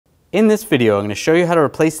In this video, I'm going to show you how to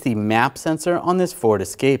replace the map sensor on this Ford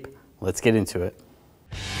Escape. Let's get into it.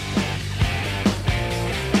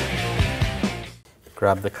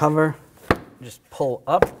 Grab the cover, just pull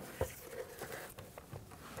up.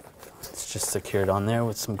 It's just secured on there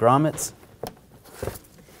with some grommets.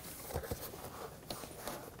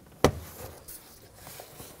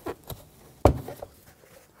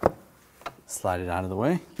 Slide it out of the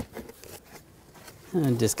way.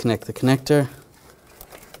 And disconnect the connector.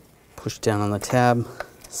 Push down on the tab,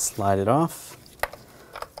 slide it off.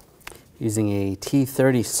 Using a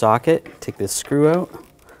T30 socket, take this screw out.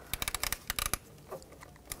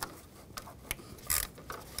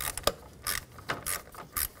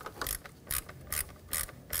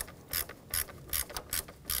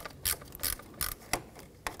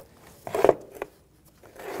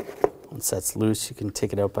 Once that's loose, you can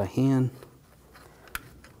take it out by hand.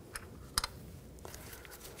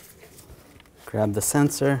 Grab the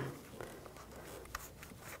sensor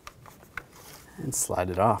and slide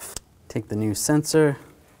it off. Take the new sensor,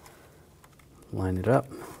 line it up,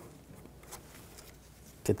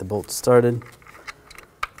 get the bolt started.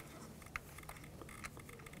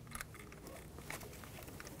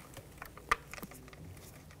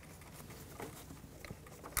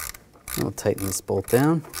 We'll tighten this bolt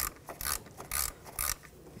down.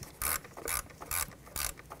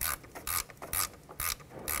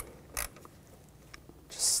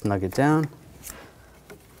 Just snug it down.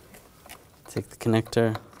 Take the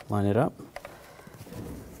connector, line it up,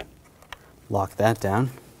 lock that down.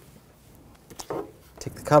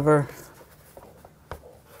 Take the cover,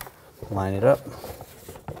 line it up,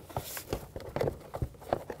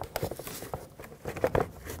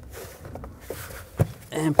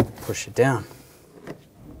 and push it down.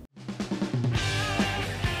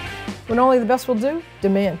 When only the best will do,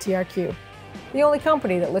 demand TRQ. The only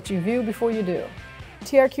company that lets you view before you do.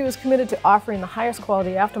 TRQ is committed to offering the highest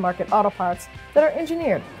quality aftermarket auto parts that are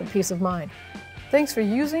engineered for peace of mind. Thanks for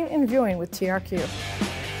using and viewing with TRQ.